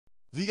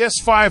The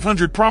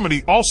S-500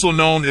 Promety, also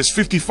known as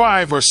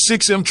 55 or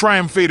 6M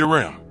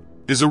Triumphator M,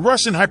 is a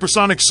Russian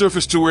hypersonic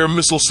surface-to-air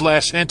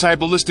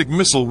missile/anti-ballistic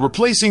missile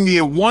replacing the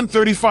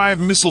A-135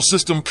 missile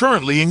system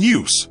currently in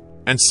use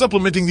and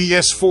supplementing the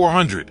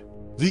S-400.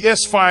 The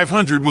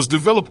S-500 was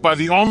developed by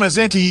the Almaz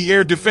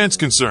Anti-Air Defense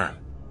Concern,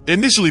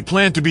 initially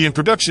planned to be in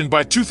production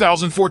by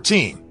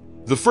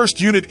 2014. The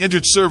first unit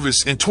entered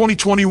service in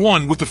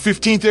 2021 with the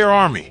 15th Air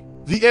Army.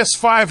 The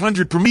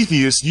S-500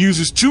 Prometheus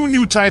uses two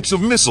new types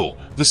of missile,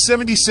 the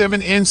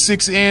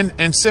 77N6N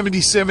and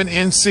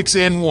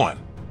 77N6N1.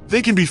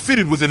 They can be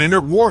fitted with an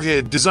inert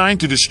warhead designed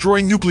to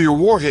destroy nuclear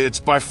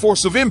warheads by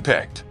force of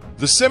impact.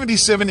 The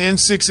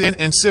 77N6N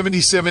and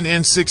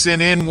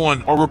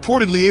 77N6N1 are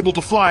reportedly able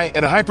to fly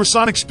at a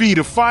hypersonic speed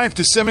of 5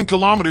 to 7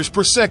 kilometers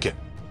per second,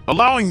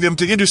 allowing them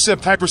to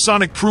intercept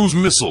hypersonic cruise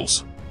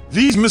missiles.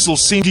 These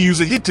missiles seem to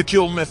use a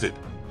hit-to-kill method,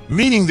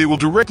 meaning they will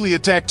directly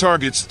attack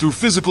targets through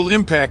physical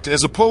impact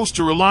as opposed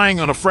to relying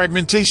on a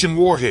fragmentation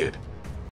warhead.